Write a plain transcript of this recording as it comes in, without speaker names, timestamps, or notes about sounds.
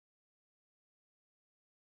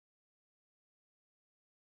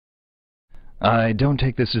I don't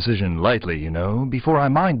take this decision lightly, you know. Before I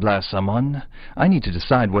mind blast someone, I need to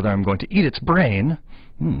decide whether I'm going to eat its brain,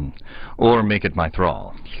 or make it my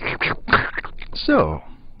thrall. So,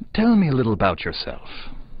 tell me a little about yourself.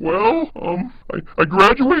 Well, I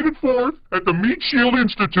graduated fourth at the Meat Shield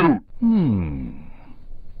Institute.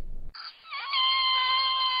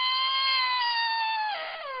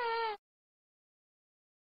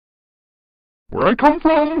 Where I come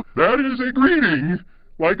from, that is a greeting,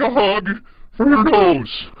 like a hug, for your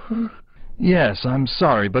nose. Yes, I'm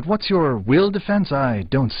sorry, but what's your will defense? I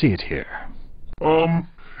don't see it here.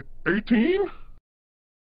 18?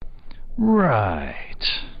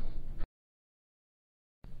 Right.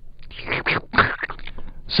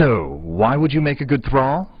 So, why would you make a good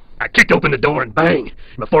thrall? I kicked open the door and bang!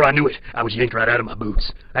 Before I knew it, I was yanked right out of my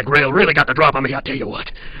boots. That grail really got the drop on me, I tell you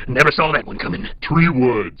what. Never saw that one coming. 3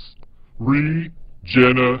 words.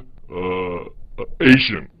 Regeneration.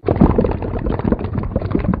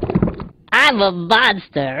 I'm a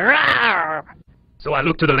monster. Rawr! So I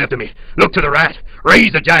looked to the left of me, looked to the right,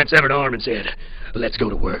 raised the giant severed arm and said, let's go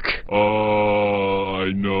to work.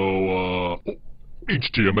 I know,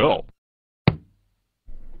 HTML.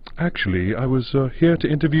 Actually, I was here to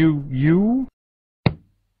interview you.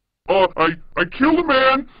 I killed a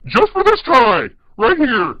man just for this tie, right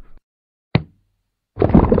here.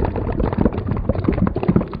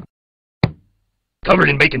 Covered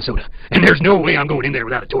in baking soda, and there's no way I'm going in there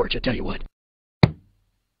without a torch, I tell you what.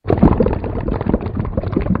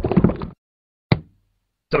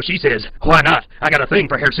 So she says, why not? I got a thing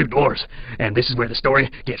for hirsute dwarves. And this is where the story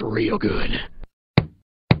gets real good.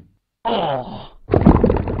 Oh.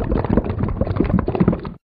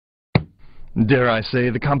 Dare I say,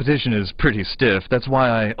 the competition is pretty stiff. That's why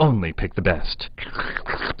I only pick the best.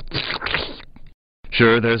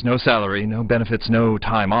 Sure, there's no salary, no benefits, no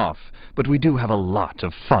time off, but we do have a lot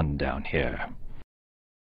of fun down here.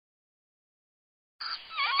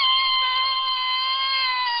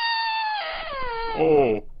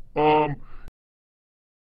 Oh,